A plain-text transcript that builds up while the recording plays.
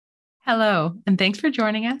Hello, and thanks for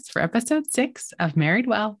joining us for episode 6 of Married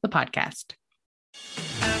Well, the podcast.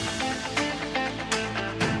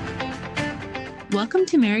 Welcome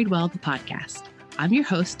to Married Well, the podcast. I'm your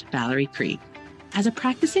host, Valerie Krieg. As a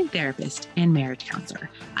practicing therapist and marriage counselor,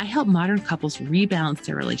 I help modern couples rebalance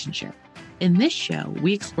their relationship. In this show,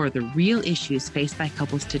 we explore the real issues faced by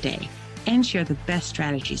couples today and share the best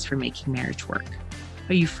strategies for making marriage work.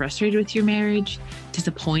 Are you frustrated with your marriage,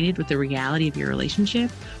 disappointed with the reality of your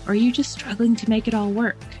relationship, or are you just struggling to make it all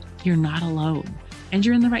work? You're not alone, and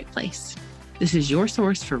you're in the right place. This is your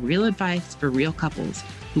source for real advice for real couples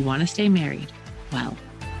who want to stay married well.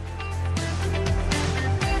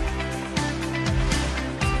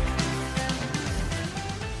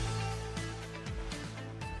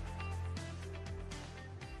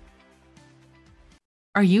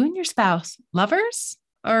 Are you and your spouse lovers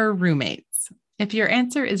or roommates? If your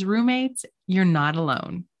answer is roommates, you're not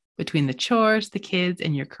alone. Between the chores, the kids,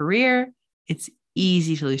 and your career, it's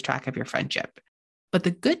easy to lose track of your friendship. But the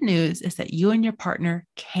good news is that you and your partner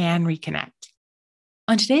can reconnect.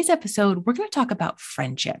 On today's episode, we're going to talk about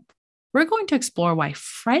friendship. We're going to explore why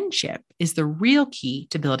friendship is the real key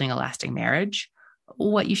to building a lasting marriage,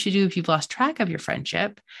 what you should do if you've lost track of your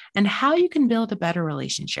friendship, and how you can build a better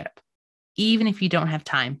relationship, even if you don't have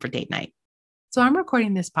time for date night. So I'm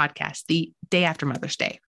recording this podcast the day after Mother's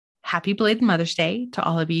Day. Happy belated Mother's Day to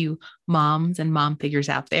all of you moms and mom figures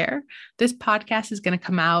out there. This podcast is going to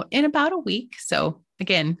come out in about a week. So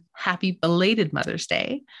again, happy belated Mother's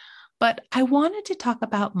Day. But I wanted to talk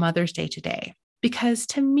about Mother's Day today because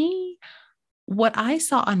to me, what I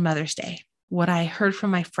saw on Mother's Day, what I heard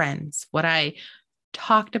from my friends, what I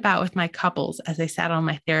talked about with my couples as I sat on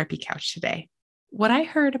my therapy couch today, what I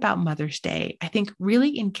heard about Mother's Day, I think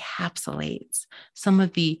really encapsulates some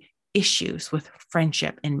of the issues with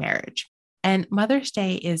friendship in marriage. And Mother's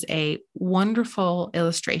Day is a wonderful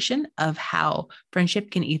illustration of how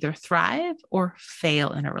friendship can either thrive or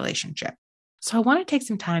fail in a relationship. So I want to take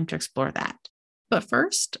some time to explore that. But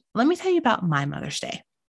first, let me tell you about my Mother's Day.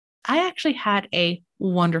 I actually had a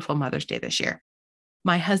wonderful Mother's Day this year.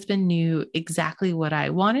 My husband knew exactly what I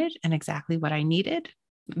wanted and exactly what I needed.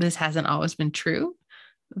 This hasn't always been true.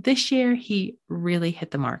 This year, he really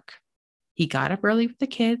hit the mark. He got up early with the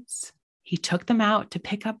kids. He took them out to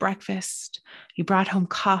pick up breakfast. He brought home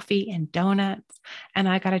coffee and donuts, and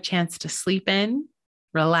I got a chance to sleep in,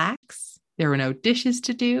 relax. There were no dishes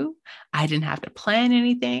to do. I didn't have to plan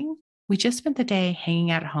anything. We just spent the day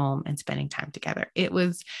hanging out at home and spending time together. It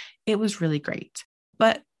was really great.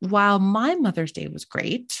 But while my Mother's Day was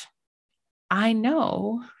great, I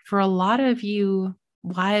know for a lot of you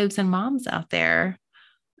wives and moms out there,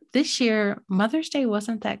 this year, Mother's Day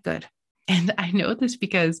wasn't that good. And I know this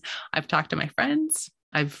because I've talked to my friends.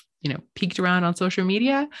 I've, peeked around on social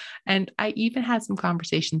media, and I even had some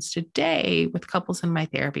conversations today with couples in my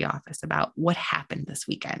therapy office about what happened this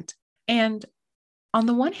weekend. And on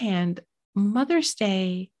the one hand, Mother's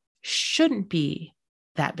Day shouldn't be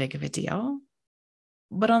that big of a deal.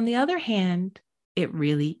 But on the other hand, it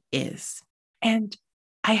really is. And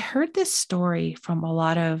I heard this story from a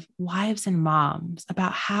lot of wives and moms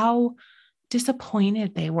about how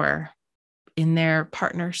disappointed they were in their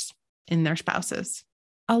partners, in their spouses.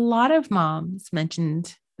 A lot of moms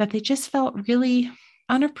mentioned that they just felt really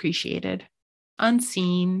unappreciated,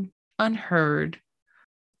 unseen, unheard,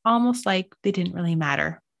 almost like they didn't really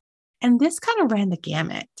matter. And this kind of ran the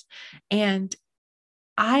gamut. And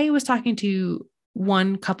I was talking to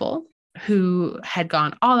one couple who had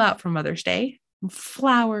gone all out for Mother's Day.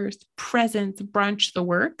 Flowers, presents, brunch, the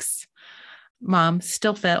works. Mom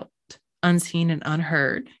still felt unseen and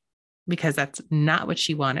unheard because that's not what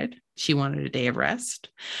she wanted. She wanted a day of rest.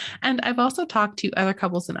 And I've also talked to other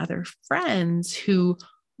couples and other friends who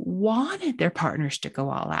wanted their partners to go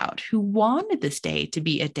all out, who wanted this day to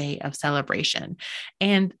be a day of celebration.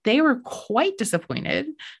 And they were quite disappointed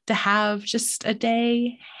to have just a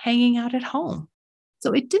day hanging out at home.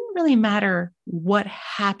 So it didn't really matter what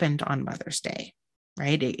happened on Mother's Day,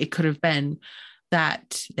 right? It could have been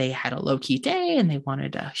that they had a low-key day and they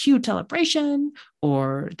wanted a huge celebration,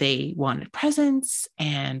 or they wanted presents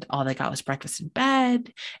and all they got was breakfast in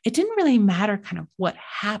bed. It didn't really matter kind of what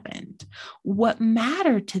happened. What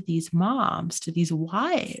mattered to these moms, to these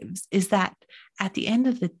wives, is that at the end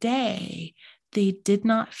of the day, they did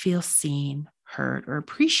not feel seen, heard, or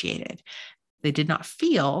appreciated. They did not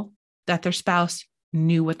feel that their spouse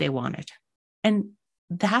knew what they wanted. And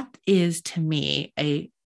that is, to me, a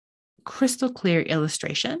crystal clear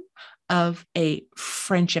illustration of a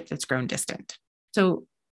friendship that's grown distant. So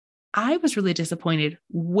I was really disappointed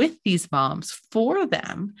with these moms for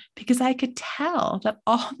them because I could tell that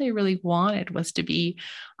all they really wanted was to be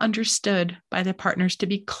understood by their partners, to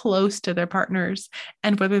be close to their partners.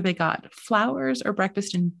 And whether they got flowers or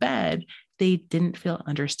breakfast in bed, they didn't feel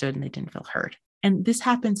understood and they didn't feel heard. And this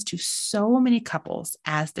happens to so many couples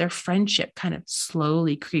as their friendship kind of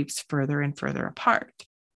slowly creeps further and further apart.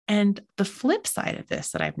 And the flip side of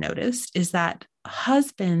this that I've noticed is that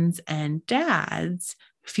husbands and dads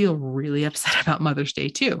feel really upset about Mother's Day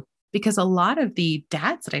too, because a lot of the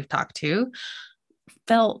dads that I've talked to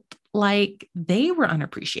felt like they were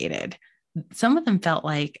unappreciated. Some of them felt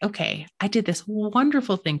like, okay, I did this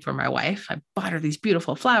wonderful thing for my wife. I bought her these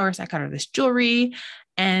beautiful flowers. I got her this jewelry,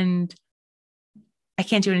 and I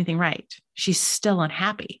can't do anything right. She's still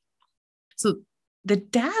unhappy. So the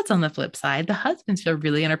dads on the flip side, the husbands feel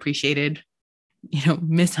really unappreciated,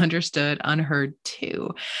 misunderstood, unheard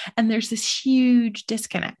too. And there's this huge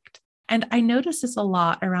disconnect. And I notice this a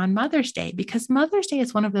lot around Mother's Day because Mother's Day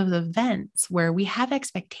is one of those events where we have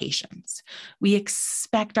expectations. We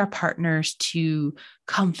expect our partners to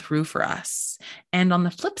come through for us. And on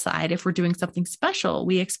the flip side, if we're doing something special,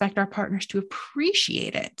 we expect our partners to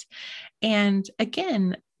appreciate it. And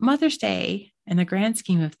again, Mother's Day in the grand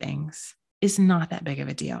scheme of things is not that big of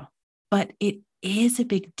a deal, but it is a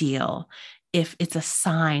big deal if it's a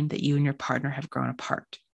sign that you and your partner have grown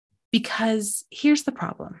apart. Because here's the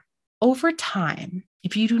problem. Over time,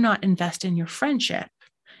 if you do not invest in your friendship,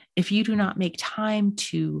 if you do not make time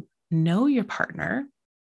to know your partner,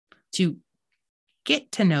 to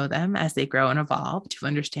get to know them as they grow and evolve, to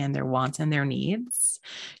understand their wants and their needs,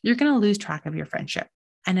 you're going to lose track of your friendship.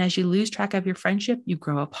 And as you lose track of your friendship, you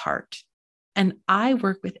grow apart. And I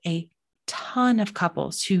work with a ton of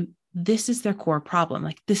couples who this is their core problem.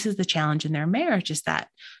 Like this is the challenge in their marriage is that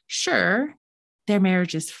sure, their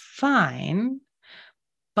marriage is fine,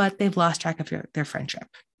 but they've lost track of their friendship.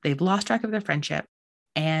 They've lost track of their friendship.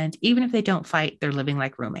 And even if they don't fight, they're living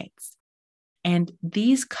like roommates. And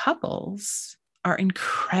these couples are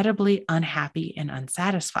incredibly unhappy and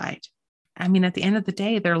unsatisfied. I mean, at the end of the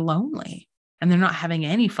day, they're lonely and they're not having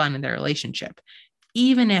any fun in their relationship,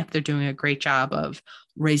 even if they're doing a great job of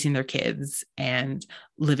raising their kids and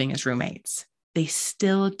living as roommates. They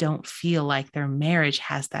still don't feel like their marriage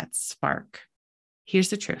has that spark. Here's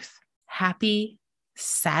the truth. Happy,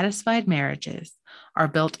 satisfied marriages are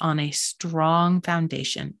built on a strong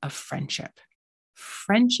foundation of friendship.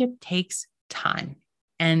 Friendship takes time,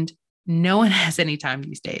 and no one has any time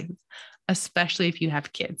these days, especially if you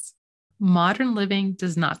have kids. Modern living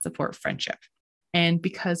does not support friendship. And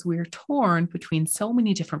because we're torn between so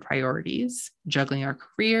many different priorities, juggling our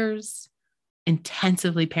careers,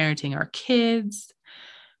 intensively parenting our kids,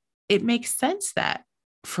 it makes sense that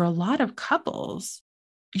for a lot of couples,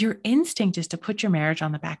 your instinct is to put your marriage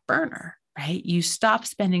on the back burner, right? You stop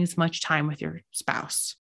spending as much time with your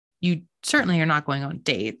spouse. You certainly are not going on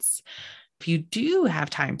dates. If you do have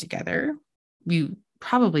time together, you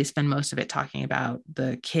probably spend most of it talking about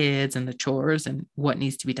the kids and the chores and what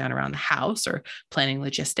needs to be done around the house or planning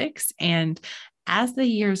logistics. And as the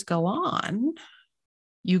years go on,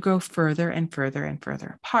 you grow further and further and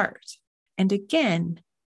further apart. And again,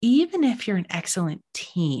 even if you're an excellent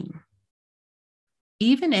team,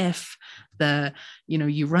 even if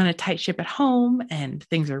you run a tight ship at home and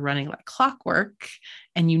things are running like clockwork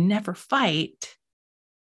and you never fight,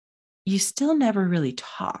 you still never really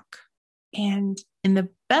talk. And in the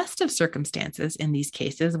best of circumstances, in these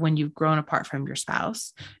cases, when you've grown apart from your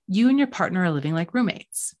spouse, you and your partner are living like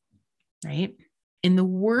roommates, right? In the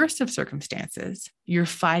worst of circumstances, you're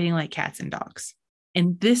fighting like cats and dogs.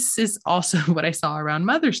 And this is also what I saw around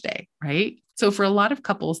Mother's Day, right? So for a lot of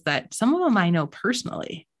couples that some of them I know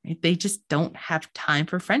personally, right, they just don't have time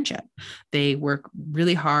for friendship. They work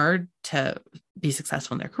really hard to be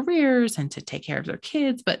successful in their careers and to take care of their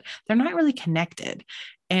kids, but they're not really connected.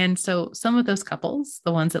 And so some of those couples,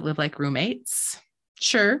 the ones that live like roommates,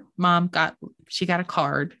 sure, she got a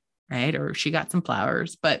card, right? Or she got some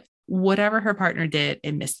flowers, but whatever her partner did,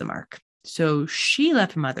 it missed the mark. So she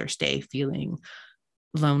left Mother's Day feeling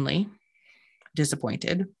lonely,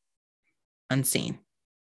 disappointed, unseen.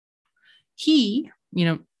 He,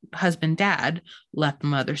 husband, dad, left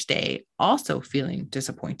Mother's Day also feeling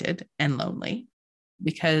disappointed and lonely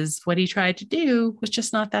because what he tried to do was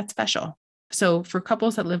just not that special. So for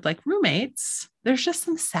couples that live like roommates, there's just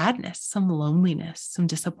some sadness, some loneliness, some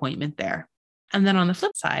disappointment there. And then on the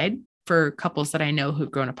flip side, for couples that I know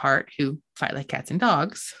who've grown apart, who fight like cats and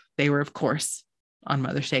dogs, they were, of course, on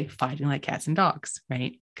Mother's Day fighting like cats and dogs,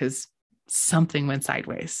 right? Because something went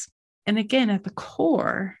sideways. And again, at the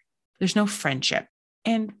core, there's no friendship.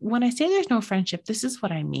 And when I say there's no friendship, this is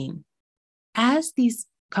what I mean. As these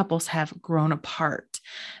couples have grown apart,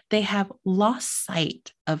 they have lost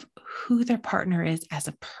sight of who their partner is as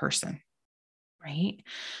a person, right?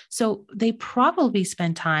 So they probably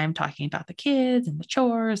spend time talking about the kids and the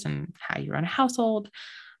chores and how you run a household,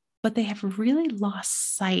 but they have really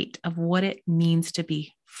lost sight of what it means to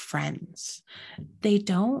be friends. They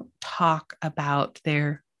don't talk about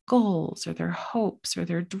their goals or their hopes or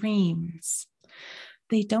their dreams.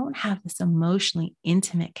 They don't have this emotionally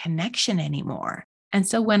intimate connection anymore. And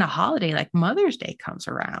so when a holiday like Mother's Day comes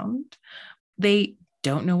around, they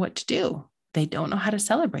don't know what to do. They don't know how to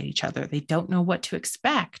celebrate each other. They don't know what to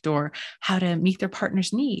expect or how to meet their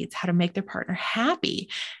partner's needs, how to make their partner happy.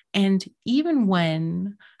 And even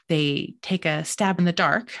when they take a stab in the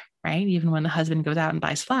dark, right? Even when the husband goes out and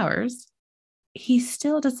buys flowers, he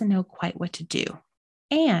still doesn't know quite what to do.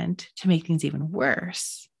 And to make things even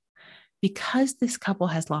worse, because this couple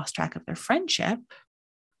has lost track of their friendship,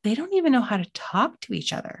 they don't even know how to talk to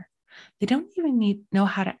each other. They don't even know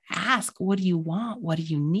how to ask, what do you want? What do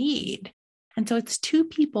you need? And so it's two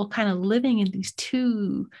people kind of living in these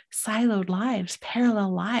two siloed lives,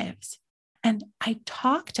 parallel lives. And I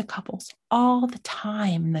talk to couples all the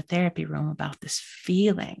time in the therapy room about this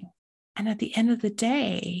feeling. And at the end of the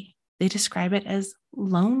day, they describe it as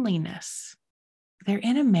loneliness. They're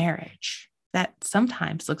in a marriage that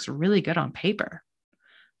sometimes looks really good on paper,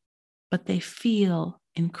 but they feel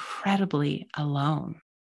incredibly alone.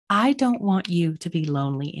 I don't want you to be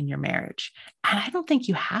lonely in your marriage, and I don't think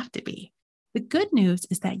you have to be. The good news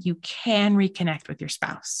is that you can reconnect with your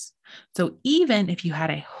spouse. So even if you had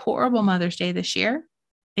a horrible Mother's Day this year,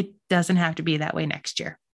 it doesn't have to be that way next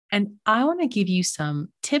year. And I want to give you some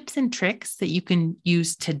tips and tricks that you can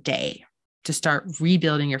use today to start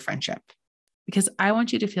rebuilding your friendship, because I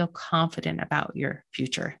want you to feel confident about your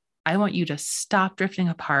future. I want you to stop drifting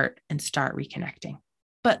apart and start reconnecting.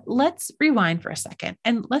 But let's rewind for a second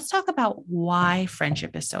and let's talk about why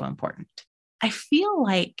friendship is so important. I feel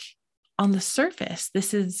like on the surface,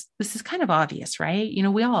 this is kind of obvious, right? You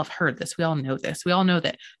know, we all have heard this. We all know this. We all know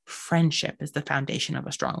that friendship is the foundation of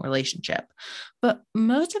a strong relationship. But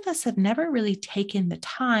most of us have never really taken the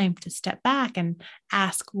time to step back and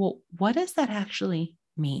ask, well, what does that actually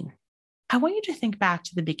mean? I want you to think back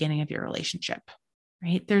to the beginning of your relationship,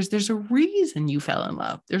 right? There's a reason you fell in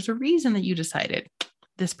love. There's a reason that you decided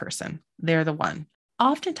this person, they're the one.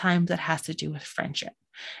 Oftentimes that has to do with friendship.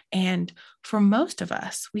 And for most of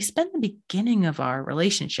us, we spend the beginning of our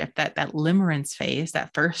relationship, that limerence phase,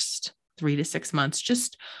 that first 3 to 6 months,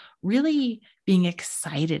 just really being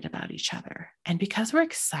excited about each other. And because we're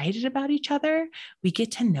excited about each other, we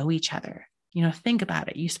get to know each other. You know, think about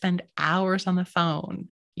it. You spend hours on the phone.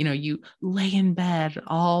 You know, you lay in bed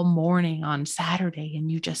all morning on Saturday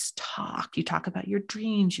and you just talk. You talk about your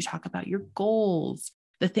dreams. You talk about your goals,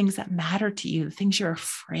 the things that matter to you, the things you're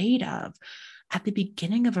afraid of. At the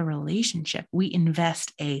beginning of a relationship, we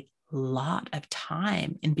invest a lot of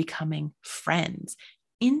time in becoming friends,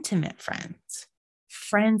 intimate friends,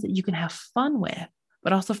 friends that you can have fun with,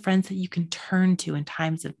 but also friends that you can turn to in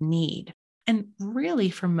times of need. And really,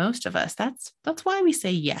 for most of us, that's why we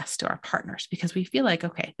say yes to our partners, because we feel like,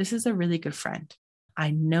 okay, this is a really good friend.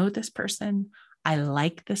 I know this person. I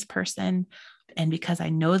like this person. And because I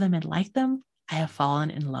know them and like them, I have fallen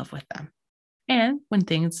in love with them. And when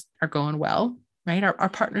things are going well, right, our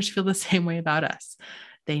partners feel the same way about us.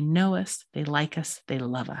 They know us, they like us, they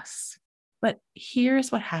love us. But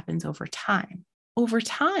here's what happens over time. Over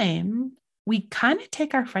time, we kind of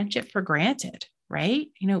take our friendship for granted, right?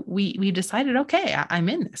 You know, we decided, okay, I'm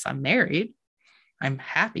in this, I'm married, I'm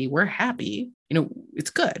happy, we're happy. You know,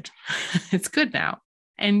 it's good. It's good now.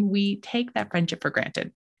 And we take that friendship for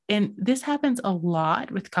granted. And this happens a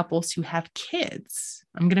lot with couples who have kids.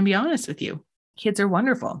 I'm going to be honest with you. Kids are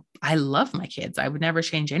wonderful. I love my kids. I would never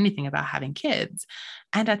change anything about having kids.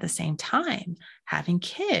 And at the same time, having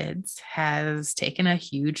kids has taken a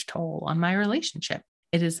huge toll on my relationship.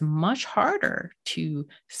 It is much harder to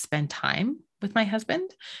spend time with my husband.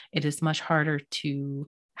 It is much harder to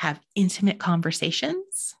have intimate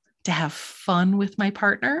conversations, to have fun with my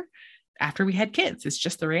partner after we had kids. It's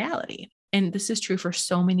just the reality. And this is true for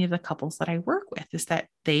so many of the couples that I work with, is that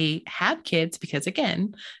they have kids because,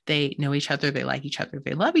 again, they know each other, they like each other,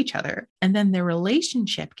 they love each other. And then their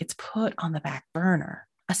relationship gets put on the back burner,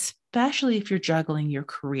 especially if you're juggling your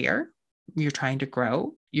career, you're trying to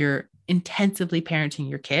grow, you're intensively parenting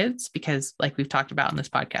your kids, because like we've talked about in this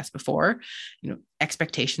podcast before, you know,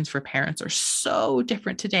 expectations for parents are so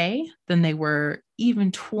different today than they were even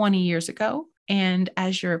 20 years ago. And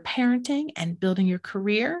as you're parenting and building your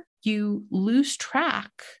career, you lose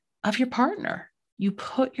track of your partner. you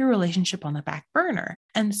put your relationship on the back burner.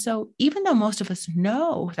 And so even though most of us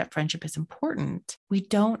know that friendship is important, we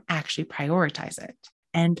don't actually prioritize it.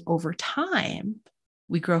 And over time,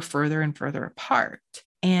 we grow further and further apart.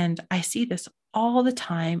 And I see this all the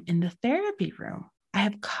time in the therapy room. I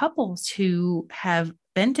have couples who have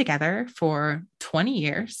been together for 20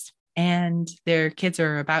 years and their kids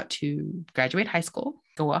are about to graduate high school,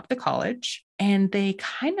 go off to college, and they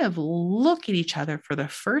kind of look at each other for the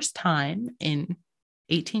first time in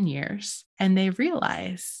 18 years and they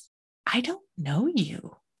realize, I don't know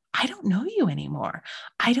you. I don't know you anymore.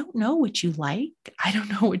 I don't know what you like. I don't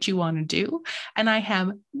know what you want to do. And I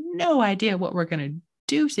have no idea what we're going to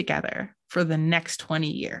do together for the next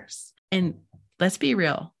 20 years. And let's be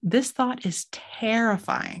real, this thought is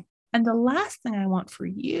terrifying. And the last thing I want for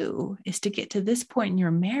you is to get to this point in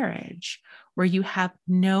your marriage where you have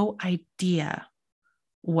no idea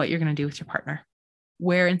what you're going to do with your partner,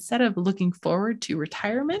 where instead of looking forward to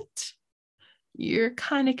retirement, you're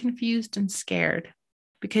kind of confused and scared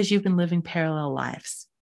because you've been living parallel lives.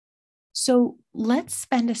 So let's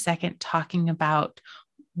spend a second talking about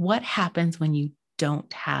what happens when you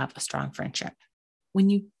don't have a strong friendship. When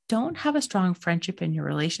you don't have a strong friendship in your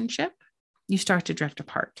relationship, you start to drift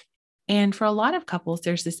apart. And for a lot of couples,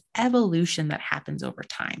 there's this evolution that happens over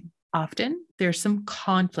time. Often there's some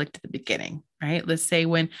conflict at the beginning, right? Let's say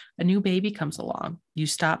when a new baby comes along, you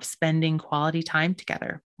stop spending quality time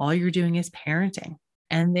together. All you're doing is parenting.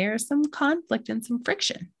 And there's some conflict and some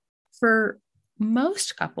friction. For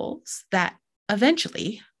most couples, that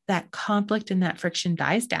eventually that conflict and that friction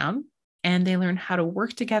dies down and they learn how to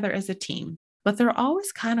work together as a team. But they're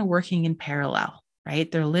always kind of working in parallel,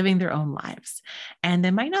 right? They're living their own lives. And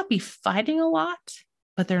they might not be fighting a lot,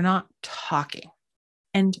 but they're not talking.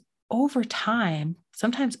 And over time,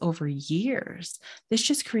 sometimes over years, this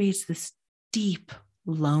just creates this deep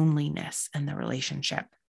loneliness in the relationship.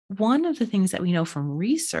 One of the things that we know from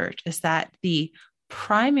research is that the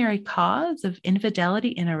primary cause of infidelity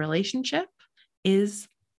in a relationship is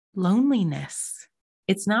loneliness.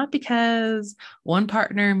 It's not because one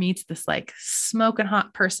partner meets this like smoking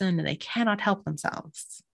hot person and they cannot help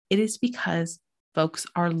themselves. It is because folks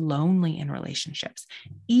are lonely in relationships.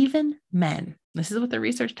 Even men, this is what the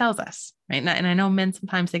research tells us, right? And I know men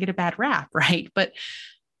sometimes they get a bad rap, right? But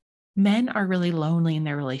men are really lonely in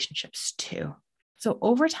their relationships too. So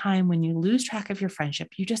over time, when you lose track of your friendship,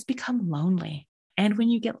 you just become lonely. And when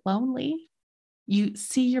you get lonely, you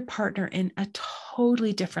see your partner in a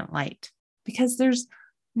totally different light because there's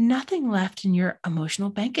nothing left in your emotional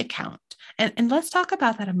bank account. And let's talk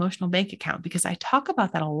about that emotional bank account because I talk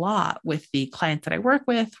about that a lot with the clients that I work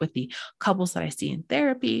with the couples that I see in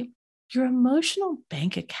therapy. Your emotional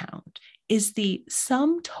bank account is the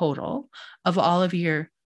sum total of all of your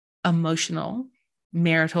emotional,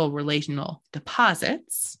 marital, relational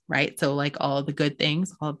deposits, right? So like all of the good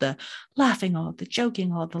things, all of the laughing, all of the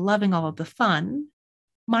joking, all of the loving, all of the fun,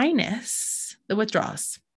 minus the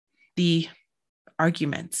withdrawals, the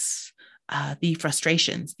arguments, the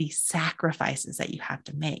frustrations, the sacrifices that you have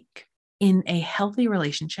to make. In a healthy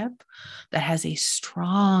relationship that has a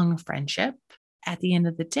strong friendship, at the end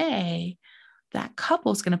of the day, that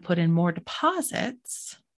couple is going to put in more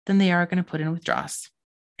deposits than they are going to put in withdrawals.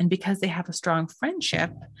 And because they have a strong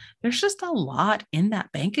friendship, there's just a lot in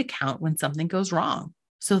that bank account when something goes wrong.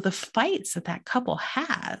 So the fights that couple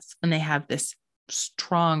has when they have this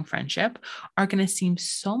strong friendship are going to seem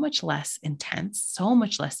so much less intense, so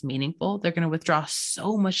much less meaningful. They're going to withdraw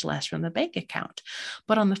so much less from the bank account.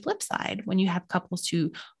 But on the flip side, when you have couples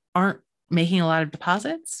who aren't making a lot of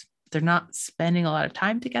deposits, they're not spending a lot of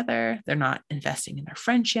time together, they're not investing in their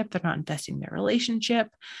friendship, they're not investing in their relationship,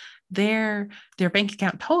 their bank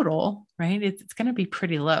account total, right? It's going to be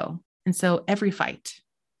pretty low. And so every fight,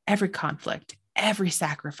 every conflict, every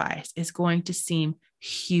sacrifice is going to seem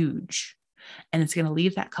huge. And it's going to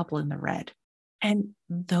leave that couple in the red. And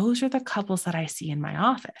those are the couples that I see in my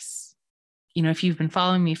office. You know, if you've been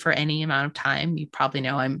following me for any amount of time, you probably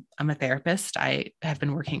know I'm a therapist. I have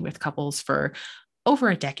been working with couples for over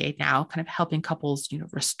a decade now, kind of helping couples,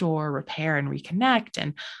 restore, repair, and reconnect.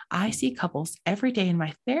 And I see couples every day in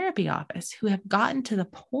my therapy office who have gotten to the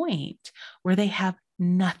point where they have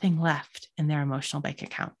nothing left in their emotional bank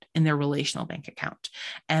account, in their relational bank account,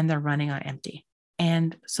 and they're running on empty.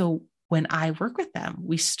 And so when I work with them,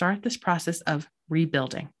 we start this process of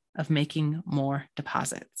rebuilding, of making more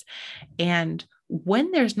deposits. And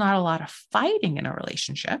when there's not a lot of fighting in a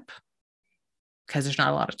relationship, because there's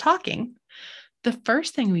not a lot of talking, the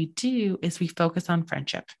first thing we do is we focus on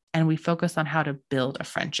friendship and we focus on how to build a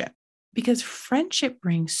friendship because friendship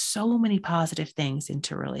brings so many positive things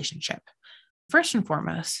into a relationship. First and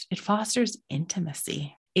foremost, it fosters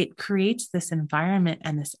intimacy. It creates this environment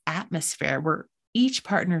and this atmosphere where each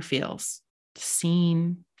partner feels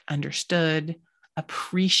seen, understood,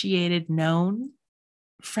 appreciated, known.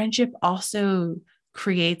 Friendship also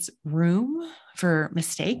creates room for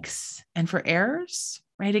mistakes and for errors,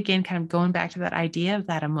 right? Again, kind of going back to that idea of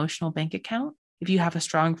that emotional bank account. If you have a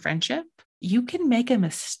strong friendship, you can make a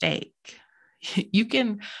mistake. You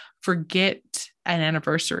can forget an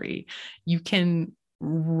anniversary. You can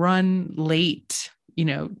run late,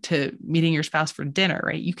 to meeting your spouse for dinner,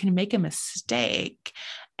 right? You can make a mistake,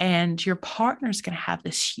 and your partner's going to have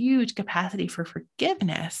this huge capacity for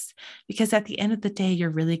forgiveness because at the end of the day, you're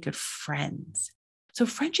really good friends. So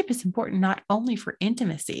friendship is important not only for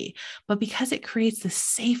intimacy, but because it creates this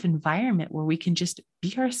safe environment where we can just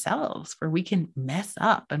be ourselves, where we can mess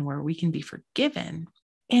up and where we can be forgiven.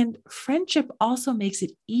 And friendship also makes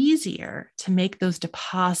it easier to make those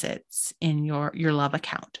deposits in your love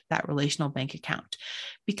account, that relational bank account.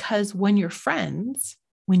 Because when you're friends,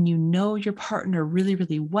 when you know your partner really,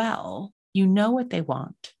 really well, you know what they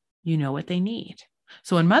want, you know what they need.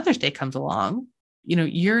 So when Mother's Day comes along,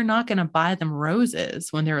 you're not going to buy them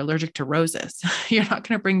roses when they're allergic to roses. You're not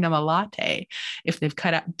going to bring them a latte if they've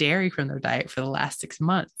cut out dairy from their diet for the last 6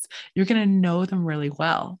 months. You're going to know them really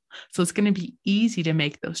well. So it's going to be easy to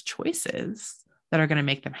make those choices that are going to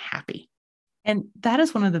make them happy. And that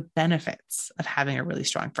is one of the benefits of having a really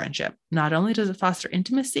strong friendship. Not only does it foster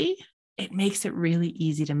intimacy, it makes it really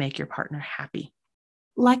easy to make your partner happy.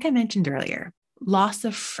 Like I mentioned earlier, loss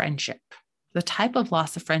of friendship, the type of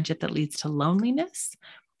loss of friendship that leads to loneliness,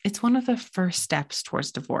 it's one of the first steps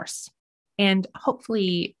towards divorce. And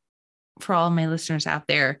hopefully, for all of my listeners out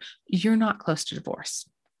there, you're not close to divorce.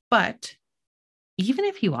 But even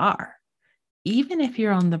if you are, even if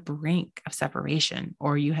you're on the brink of separation,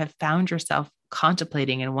 or you have found yourself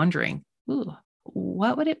contemplating and wondering,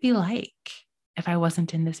 what would it be like if I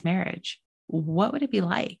wasn't in this marriage? What would it be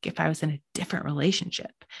like if I was in a different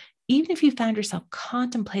relationship? Even if you found yourself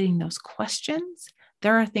contemplating those questions,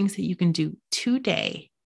 there are things that you can do today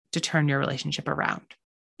to turn your relationship around.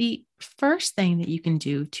 The first thing that you can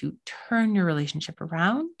do to turn your relationship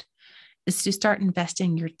around is to start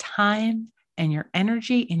investing your time and your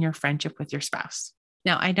energy in your friendship with your spouse.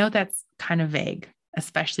 Now, I know that's kind of vague,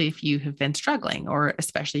 especially if you have been struggling, or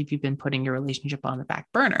especially if you've been putting your relationship on the back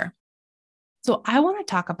burner. So I want to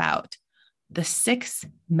talk about the 6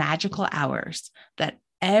 magical hours that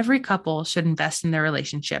every couple should invest in their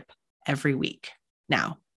relationship every week.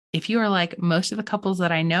 Now, if you are like most of the couples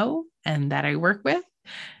that I know and that I work with,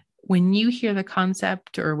 when you hear the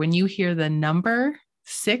concept or when you hear the number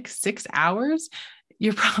 6 hours,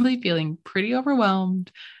 you're probably feeling pretty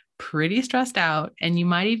overwhelmed, pretty stressed out, and you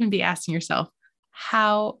might even be asking yourself,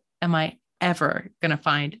 how am I ever going to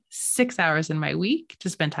find 6 hours in my week to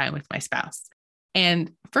spend time with my spouse?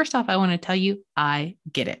 And first off, I want to tell you, I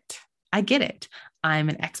get it. I get it. I'm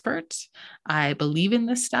an expert. I believe in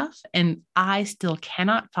this stuff, and I still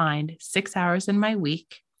cannot find 6 hours in my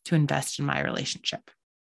week to invest in my relationship.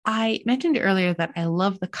 I mentioned earlier that I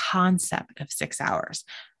love the concept of 6 hours,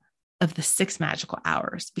 of the 6 magical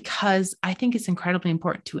hours, because I think it's incredibly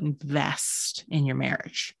important to invest in your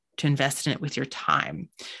marriage, to invest in it with your time.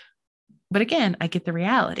 But again, I get the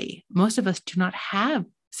reality. Most of us do not have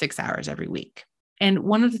 6 hours every week. And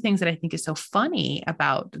one of the things that I think is so funny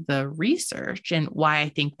about the research, and why I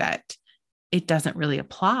think that it doesn't really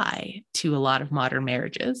apply to a lot of modern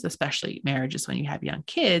marriages, especially marriages when you have young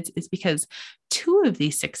kids, is because 2 of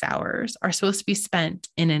these 6 hours are supposed to be spent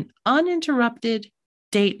in an uninterrupted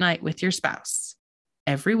date night with your spouse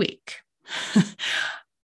every week.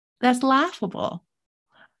 That's laughable.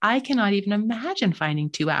 I cannot even imagine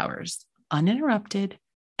finding 2 hours uninterrupted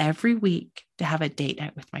every week to have a date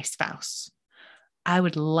night with my spouse. I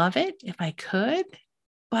would love it if I could,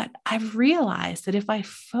 but I've realized that if I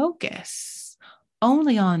focus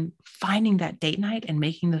only on finding that date night and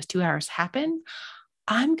making those 2 hours happen,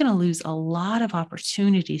 I'm going to lose a lot of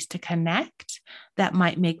opportunities to connect that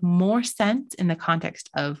might make more sense in the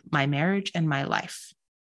context of my marriage and my life.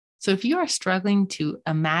 So if you are struggling to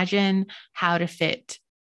imagine how to fit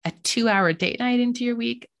a 2-hour date night into your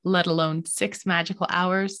week, let alone 6 magical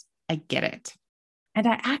hours, I get it. And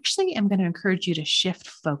I actually am going to encourage you to shift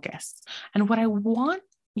focus. And what I want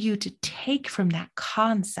you to take from that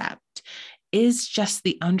concept is just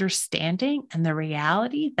the understanding and the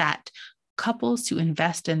reality that couples who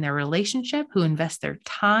invest in their relationship, who invest their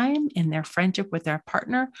time in their friendship with their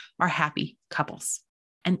partner, are happy couples.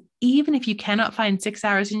 And even if you cannot find 6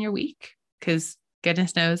 hours in your week, because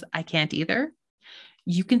goodness knows I can't either,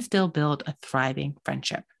 you can still build a thriving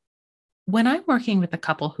friendship. When I'm working with a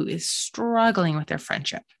couple who is struggling with their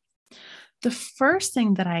friendship, the first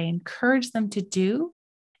thing that I encourage them to do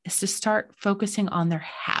is to start focusing on their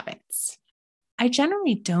habits. I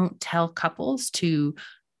generally don't tell couples to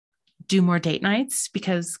do more date nights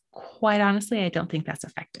because, quite honestly, I don't think that's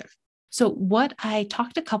effective. So, what I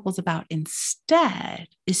talk to couples about instead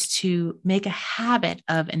is to make a habit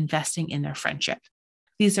of investing in their friendship.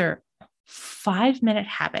 These are 5-minute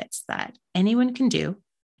habits that anyone can do.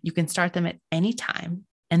 You can start them at any time,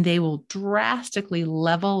 and they will drastically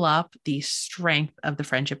level up the strength of the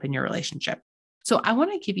friendship in your relationship. So I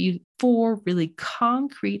want to give you 4 really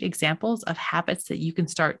concrete examples of habits that you can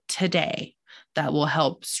start today that will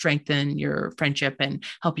help strengthen your friendship and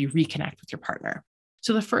help you reconnect with your partner.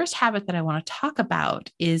 So the first habit that I want to talk about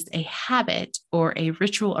is a habit or a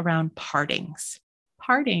ritual around partings.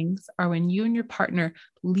 Partings are when you and your partner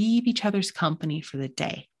leave each other's company for the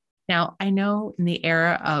day. Now, I know in the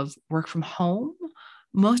era of work from home,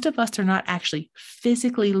 most of us are not actually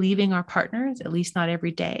physically leaving our partners, at least not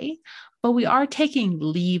every day, but we are taking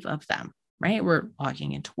leave of them, right? We're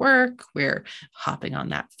logging into work, we're hopping on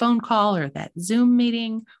that phone call or that Zoom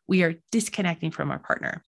meeting, we are disconnecting from our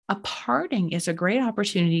partner. A parting is a great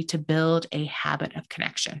opportunity to build a habit of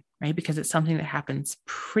connection, right? Because it's something that happens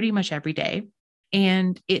pretty much every day.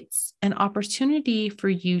 And it's an opportunity for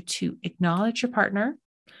you to acknowledge your partner,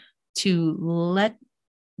 to let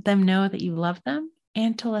them know that you love them,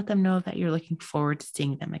 and to let them know that you're looking forward to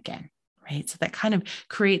seeing them again, right? So that kind of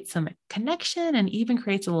creates some connection and even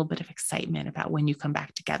creates a little bit of excitement about when you come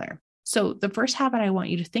back together. So the first habit I want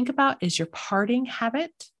you to think about is your parting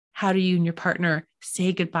habit. How do you and your partner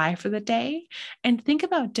say goodbye for the day? And think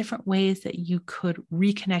about different ways that you could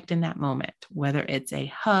reconnect in that moment, whether it's a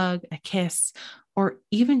hug, a kiss, or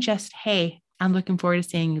even just, hey, I'm looking forward to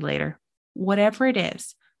seeing you later. Whatever it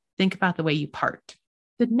is, think about the way you part.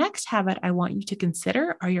 The next habit I want you to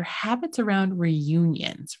consider are your habits around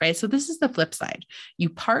reunions, right? So this is the flip side. You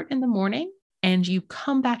part in the morning and you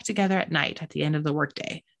come back together at night at the end of the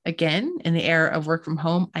workday. Again, in the era of work from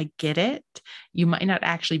home, I get it. You might not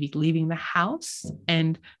actually be leaving the house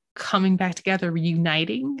and coming back together,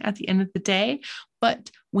 reuniting at the end of the day.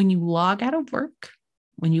 But when you log out of work,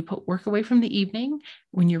 when you put work away from the evening,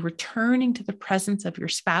 when you're returning to the presence of your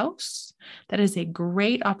spouse, that is a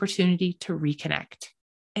great opportunity to reconnect.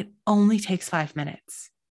 It only takes 5 minutes.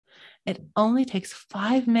 It only takes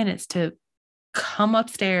 5 minutes to come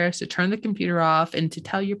upstairs, to turn the computer off, and to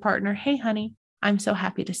tell your partner, hey, honey, I'm so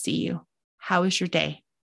happy to see you. How was your day?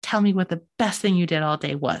 Tell me what the best thing you did all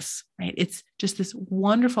day was, right? It's just this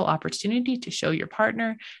wonderful opportunity to show your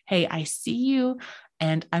partner, hey, I see you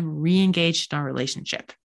and I'm re-engaged in our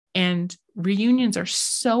relationship. And reunions are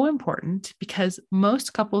so important because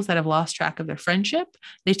most couples that have lost track of their friendship,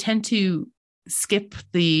 they tend to skip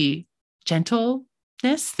the gentleness.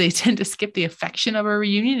 They tend to skip the affection of a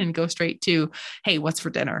reunion and go straight to, hey, what's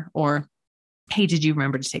for dinner? Or, hey, did you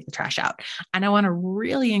remember to take the trash out? And I want to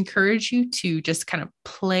really encourage you to just kind of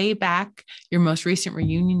play back your most recent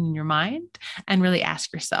reunion in your mind and really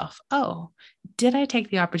ask yourself, oh, did I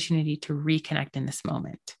take the opportunity to reconnect in this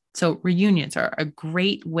moment? So reunions are a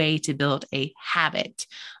great way to build a habit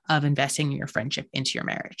of investing in your friendship into your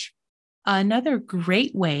marriage. Another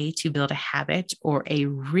great way to build a habit or a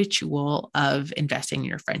ritual of investing in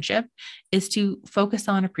your friendship is to focus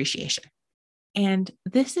on appreciation. And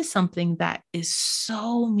this is something that is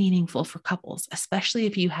so meaningful for couples, especially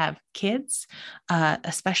if you have kids,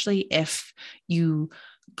 especially if you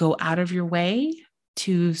go out of your way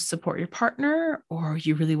to support your partner or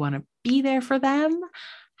you really want to be there for them.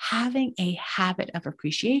 Having a habit of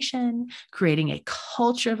appreciation, creating a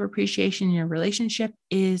culture of appreciation in your relationship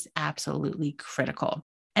is absolutely critical.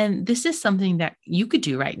 And this is something that you could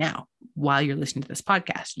do right now while you're listening to this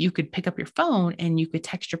podcast. You could pick up your phone and you could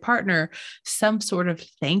text your partner some sort of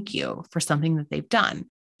thank you for something that they've done.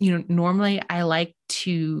 You know, normally I like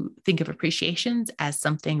to think of appreciations as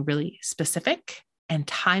something really specific and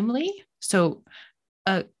timely. So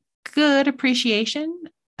a good appreciation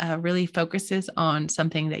really focuses on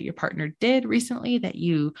something that your partner did recently that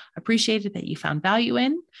you appreciated, that you found value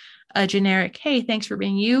in. A generic, hey, thanks for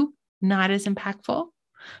being you, not as impactful.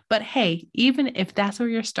 But hey, even if that's where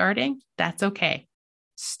you're starting, that's okay.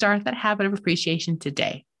 Start that habit of appreciation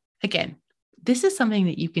today. Again, this is something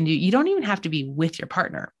that you can do. You don't even have to be with your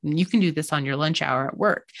partner. You can do this on your lunch hour at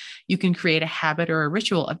work. You can create a habit or a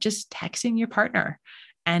ritual of just texting your partner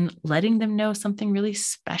and letting them know something really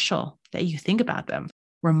special that you think about them,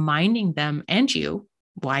 reminding them and you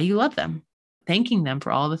why you love them, thanking them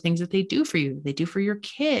for all the things that they do for you, they do for your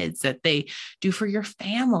kids, that they do for your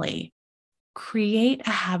family. Create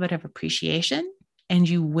a habit of appreciation and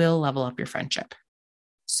you will level up your friendship.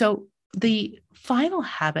 So the final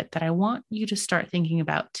habit that I want you to start thinking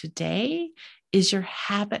about today is your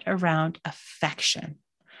habit around affection.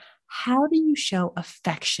 How do you show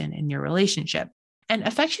affection in your relationship? And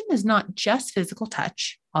affection is not just physical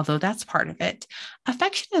touch, although that's part of it.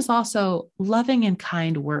 Affection is also loving and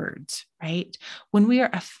kind words, right? When we are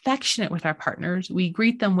affectionate with our partners, we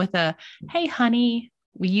greet them with a, hey, honey.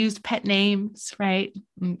 We use pet names, right?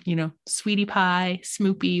 Sweetie pie,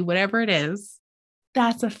 Smoopy, whatever it is.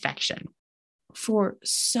 That's affection. For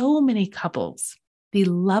so many couples, the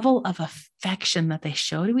level of affection that they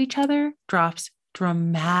show to each other drops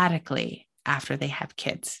dramatically after they have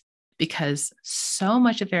kids, because so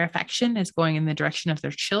much of their affection is going in the direction of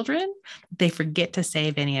their children, they forget to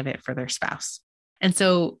save any of it for their spouse. And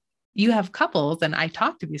so you have couples, and I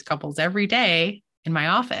talk to these couples every day in my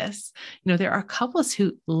office. There are couples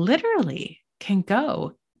who literally can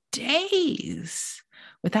go days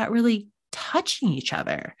without really touching each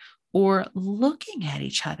other or looking at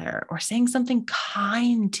each other or saying something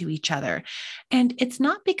kind to each other. And it's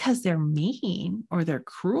not because they're mean or they're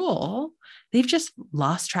cruel. They've just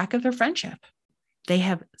lost track of their friendship. They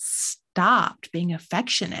have stopped being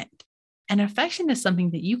affectionate. And affection is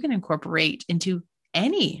something that you can incorporate into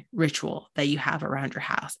any ritual that you have around your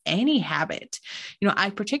house, any habit.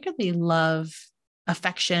 I particularly love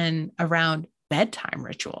affection around bedtime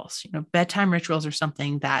rituals. Bedtime rituals are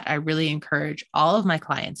something that I really encourage all of my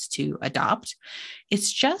clients to adopt. It's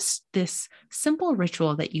just this simple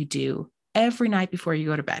ritual that you do every night before you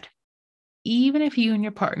go to bed. Even if you and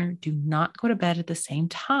your partner do not go to bed at the same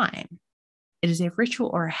time, it is a ritual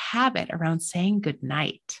or a habit around saying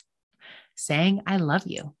goodnight, saying, I love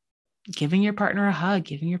you, giving your partner a hug,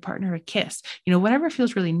 giving your partner a kiss, whatever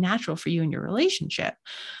feels really natural for you in your relationship.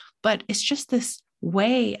 But it's just this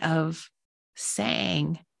way of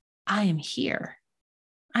saying, I am here.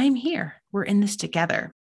 I am here. We're in this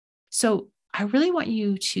together. So I really want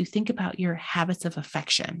you to think about your habits of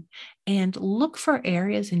affection and look for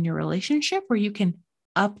areas in your relationship where you can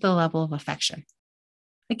up the level of affection.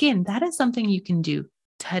 Again, that is something you can do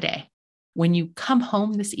today. When you come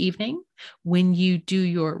home this evening, when you do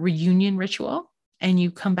your reunion ritual and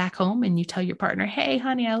you come back home and you tell your partner, hey,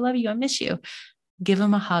 honey, I love you. I miss you. Give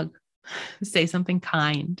them a hug. Say something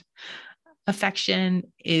kind.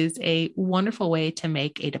 Affection is a wonderful way to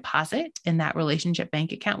make a deposit in that relationship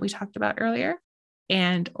bank account we talked about earlier.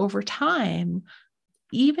 And over time,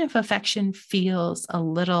 even if affection feels a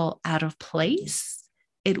little out of place,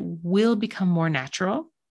 it will become more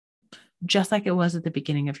natural, just like it was at the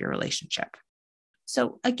beginning of your relationship.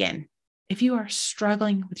 So again, if you are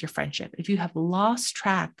struggling with your friendship, if you have lost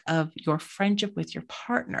track of your friendship with your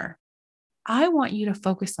partner, I want you to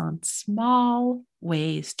focus on small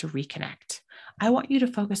ways to reconnect. I want you to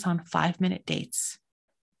focus on 5-minute dates,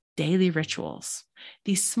 daily rituals,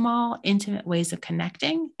 these small, intimate ways of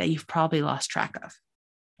connecting that you've probably lost track of.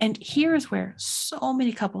 And here's where so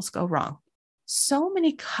many couples go wrong. So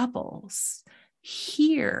many couples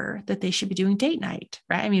hear that they should be doing date night,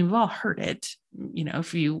 right? I mean, we've all heard it.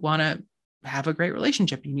 If you want to have a great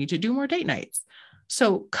relationship, you need to do more date nights.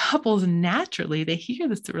 So couples naturally, they hear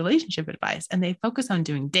this relationship advice and they focus on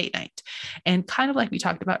doing date night. And kind of like we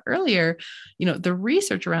talked about earlier, the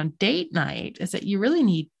research around date night is that you really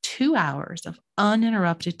need 2 hours of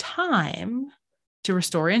uninterrupted time to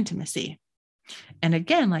restore intimacy. And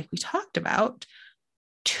again, like we talked about,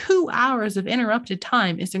 2 hours of interrupted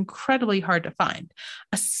time is incredibly hard to find,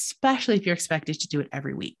 especially if you're expected to do it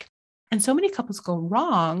every week. And so many couples go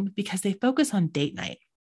wrong because they focus on date night.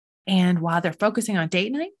 And while they're focusing on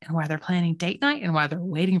date night and while they're planning date night and while they're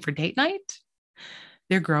waiting for date night,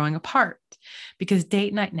 they're growing apart because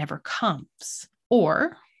date night never comes,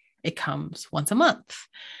 or it comes once a month.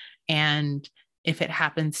 And if it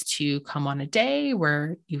happens to come on a day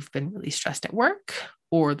where you've been really stressed at work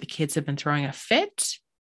or the kids have been throwing a fit,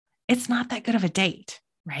 it's not that good of a date,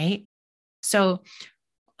 right? So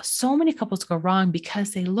many couples go wrong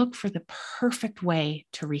because they look for the perfect way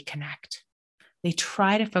to reconnect. They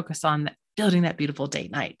try to focus on building that beautiful date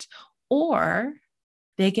night, or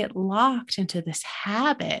they get locked into this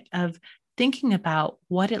habit of thinking about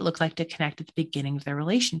what it looked like to connect at the beginning of their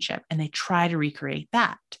relationship, and they try to recreate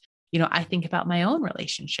that. I think about my own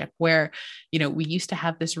relationship where, we used to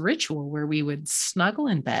have this ritual where we would snuggle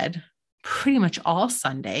in bed pretty much all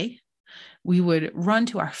Sunday. We would run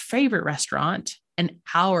to our favorite restaurant an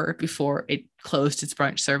hour before it closed its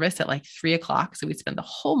brunch service at like 3:00. So we'd spend the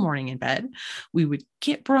whole morning in bed. We would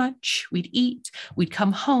get brunch, we'd eat, we'd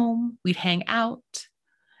come home, we'd hang out,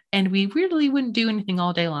 and we really wouldn't do anything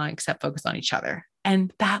all day long except focus on each other.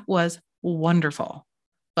 And that was wonderful.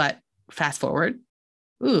 But fast forward,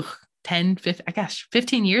 ooh, 10, 15,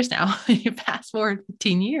 15 years now. You fast forward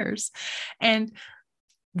 15 years and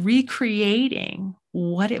recreating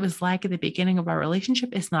what it was like at the beginning of our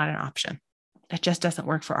relationship is not an option. That just doesn't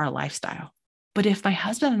work for our lifestyle. But if my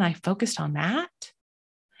husband and I focused on that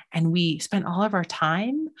and we spent all of our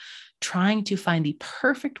time trying to find the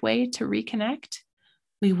perfect way to reconnect,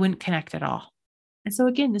 we wouldn't connect at all. And so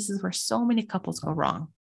again, this is where so many couples go wrong.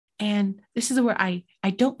 And this is where I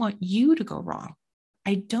don't want you to go wrong.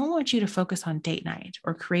 I don't want you to focus on date night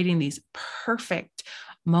or creating these perfect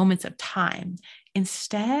moments of time.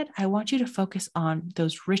 Instead, I want you to focus on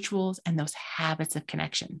those rituals and those habits of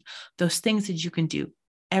connection, those things that you can do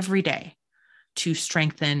every day to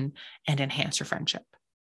strengthen and enhance your friendship.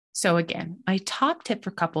 So again, my top tip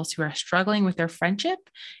for couples who are struggling with their friendship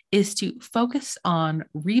is to focus on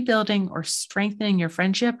rebuilding or strengthening your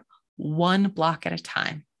friendship one block at a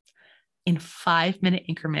time in 5-minute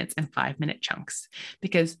increments and 5-minute chunks,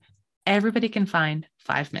 because everybody can find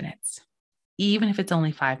 5 minutes, even if it's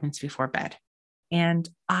only 5 minutes before bed. And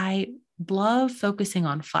I love focusing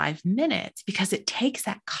on 5 minutes because it takes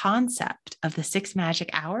that concept of the 6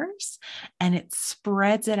 magic hours and it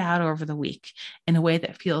spreads it out over the week in a way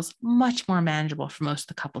that feels much more manageable for most of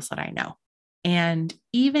the couples that I know. And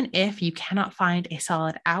even if you cannot find a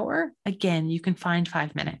solid hour, again, you can find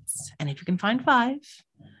 5 minutes. And if you can find 5,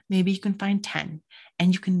 maybe you can find 10,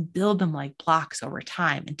 and you can build them like blocks over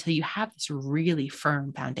time until you have this really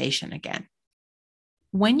firm foundation again.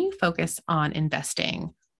 When you focus on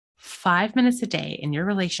investing 5 minutes a day in your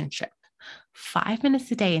relationship, 5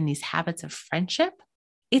 minutes a day in these habits of friendship,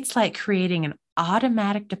 it's like creating an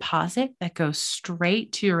automatic deposit that goes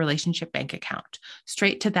straight to your relationship bank account,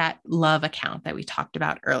 straight to that love account that we talked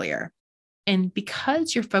about earlier. And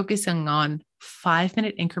because you're focusing on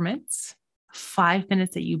 5-minute increments, 5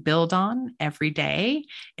 minutes that you build on every day,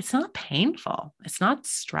 it's not painful. It's not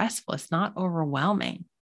stressful. It's not overwhelming.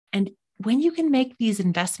 And when you can make these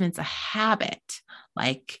investments a habit,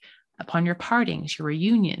 like upon your partings, your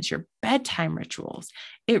reunions, your bedtime rituals,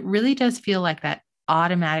 it really does feel like that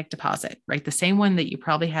automatic deposit, right? The same one that you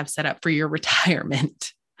probably have set up for your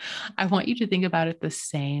retirement. I want you to think about it the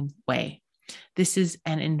same way. This is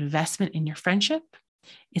an investment in your friendship.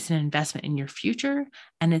 It's an investment in your future,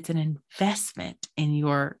 and it's an investment in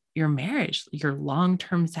your marriage, your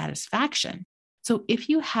long-term satisfaction. So if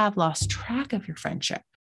you have lost track of your friendship,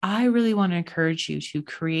 I really want to encourage you to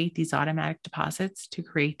create these automatic deposits, to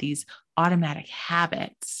create these automatic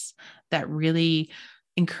habits that really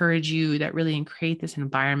encourage you, that really create this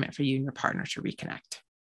environment for you and your partner to reconnect.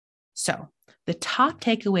 So the top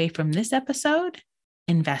takeaway from this episode,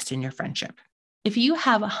 invest in your friendship. If you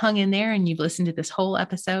have hung in there and you've listened to this whole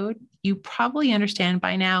episode, you probably understand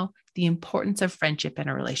by now the importance of friendship in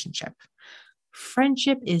a relationship.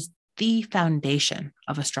 Friendship is the foundation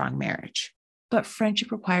of a strong marriage, but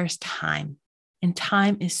friendship requires time, and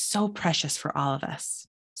time is so precious for all of us.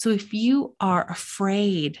 So if you are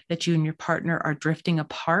afraid that you and your partner are drifting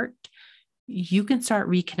apart, you can start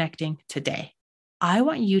reconnecting today. I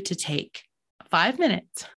want you to take 5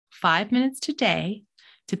 minutes today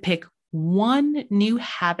to pick one new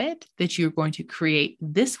habit that you're going to create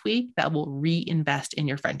this week that will reinvest in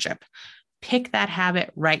your friendship. Pick that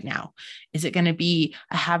habit right now. Is it going to be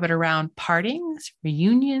a habit around partings,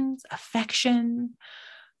 reunions, affection,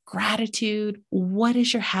 gratitude? What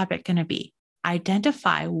is your habit going to be?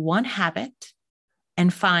 Identify one habit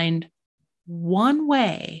and find one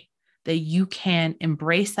way that you can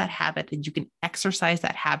embrace that habit, that you can exercise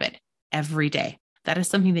that habit every day. That is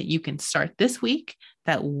something that you can start this week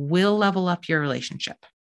that will level up your relationship.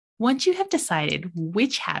 Once you have decided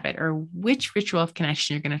which habit or which ritual of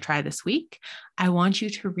connection you're going to try this week, I want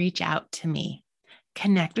you to reach out to me.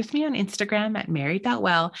 Connect with me on Instagram at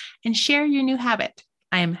married.well and share your new habit.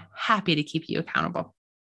 I am happy to keep you accountable.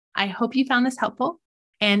 I hope you found this helpful.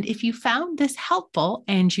 And if you found this helpful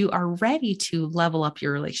and you are ready to level up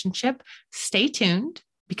your relationship, stay tuned,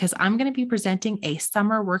 because I'm going to be presenting a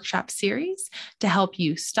summer workshop series to help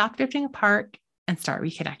you stop drifting apart and start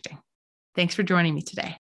reconnecting. Thanks for joining me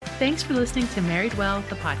today. Thanks for listening to Married Well,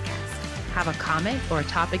 the podcast. Have a comment or a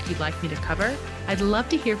topic you'd like me to cover? I'd love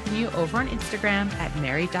to hear from you over on Instagram at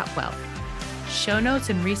married.well. Show notes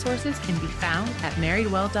and resources can be found at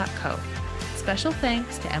marriedwell.co. Special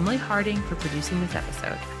thanks to Emily Harding for producing this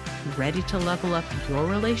episode. Ready to level up your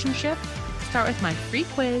relationship? Start with my free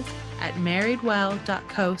quiz at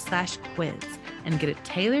marriedwell.co/quiz and get a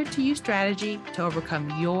tailored to you strategy to overcome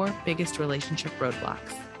your biggest relationship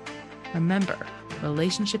roadblocks. Remember,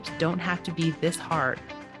 relationships don't have to be this hard.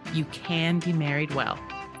 You can be married well.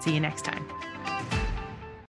 See you next time.